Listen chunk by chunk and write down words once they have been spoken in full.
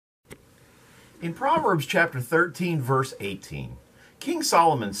In Proverbs chapter 13, verse 18, King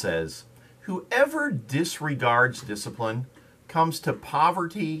Solomon says, "Whoever disregards discipline comes to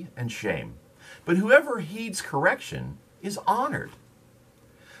poverty and shame, but whoever heeds correction is honored."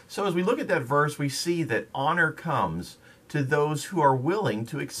 So as we look at that verse, we see that honor comes to those who are willing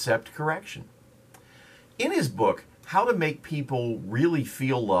to accept correction. In his book, How to Make People Really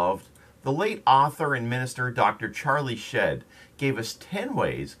Feel Loved, the late author and minister Dr. Charlie Shedd gave us 10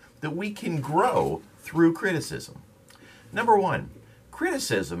 ways that we can grow through criticism. Number 1,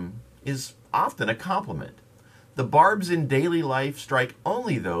 criticism is often a compliment. The barbs in daily life strike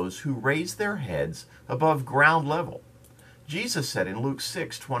only those who raise their heads above ground level. Jesus said in Luke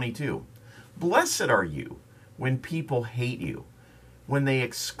 6:22, "Blessed are you when people hate you, when they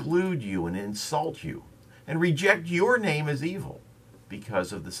exclude you and insult you, and reject your name as evil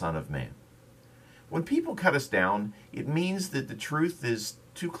because of the Son of Man." When people cut us down, it means that the truth is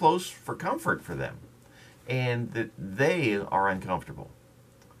too close for comfort for them, and that they are uncomfortable.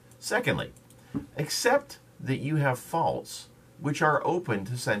 Secondly, accept that you have faults which are open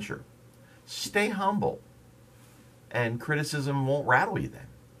to censure. Stay humble, and criticism won't rattle you then.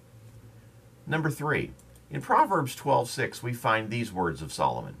 Number 3, in Proverbs 12:6, we find these words of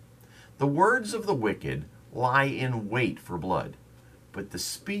Solomon. "The words of the wicked lie in wait for blood, but the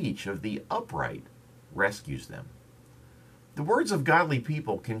speech of the upright rescues them." The words of godly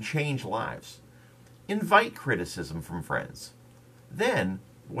people can change lives. Invite criticism from friends. Then,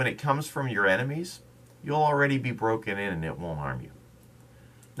 when it comes from your enemies, you'll already be broken in and it won't harm you.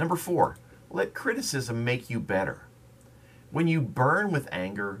 Number 4, let criticism make you better. When you burn with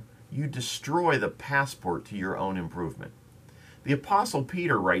anger, you destroy the passport to your own improvement. The Apostle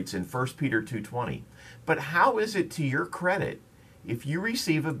Peter writes in 1 Peter 2:20, "But how is it to your credit if you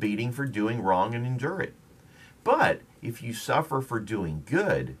receive a beating for doing wrong and endure it? But if you suffer for doing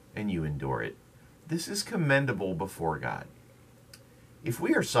good and you endure it, this is commendable before God." If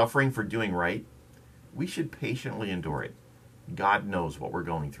we are suffering for doing right, we should patiently endure it. God knows what we're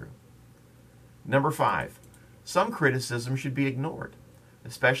going through. Number 5, some criticism should be ignored,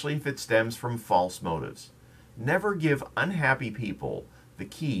 especially if it stems from false motives. Never give unhappy people the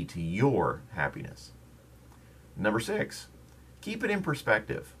key to your happiness. Number 6, keep it in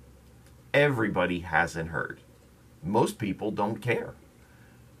perspective. Everybody hasn't heard. Most people don't care.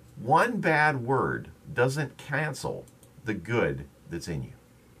 One bad word doesn't cancel the good that's in you.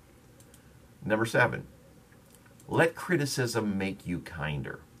 Number 7, let criticism make you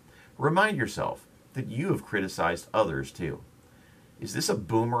kinder. Remind yourself that you have criticized others too. Is this a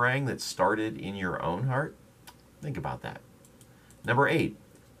boomerang that started in your own heart? Think about that. Number 8,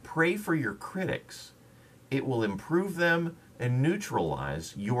 pray for your critics. It will improve them and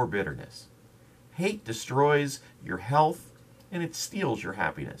neutralize your bitterness. Hate destroys your health and it steals your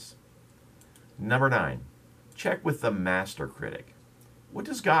happiness. Number 9, check with the master critic. What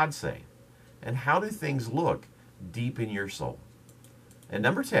does God say? And how do things look deep in your soul? And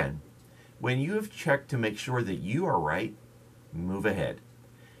number 10, when you have checked to make sure that you are right, move ahead.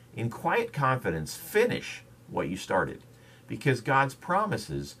 In quiet confidence, finish what you started, because God's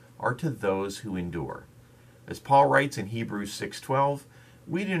promises are to those who endure. As Paul writes in Hebrews 6:12,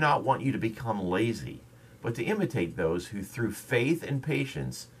 "We do not want you to become lazy, but to imitate those who through faith and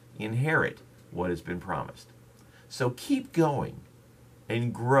patience inherit what has been promised." So keep going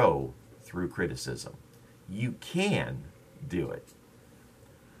and grow through criticism. You can do it.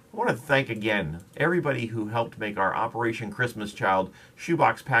 I want to thank again everybody who helped make our Operation Christmas Child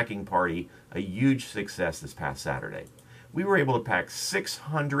shoebox packing party a huge success this past Saturday. We were able to pack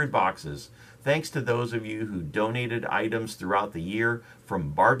 600 boxes thanks to those of you who donated items throughout the year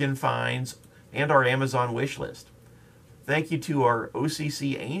from bargain finds and our Amazon wish list. Thank you to our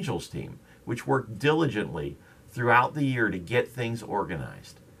OCC Angels team, which worked diligently throughout the year to get things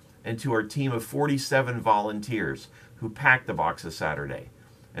organized, and to our team of 47 volunteers who packed the boxes Saturday,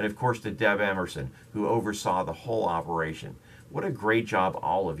 and of course to Deb Emerson, who oversaw the whole operation. What a great job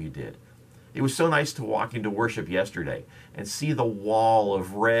all of you did. It was so nice to walk into worship yesterday and see the wall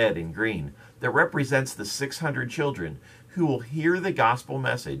of red and green that represents the 600 children who will hear the gospel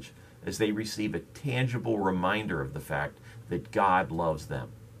message as they receive a tangible reminder of the fact that God loves them.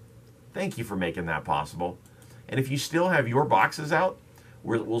 Thank you for making that possible. And if you still have your boxes out,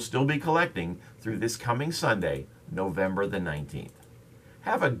 we'll still be collecting through this coming Sunday, November the 19th.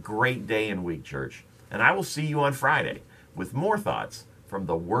 Have a great day and week, church, and I will see you on Friday with more thoughts from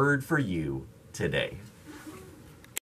the Word for You today.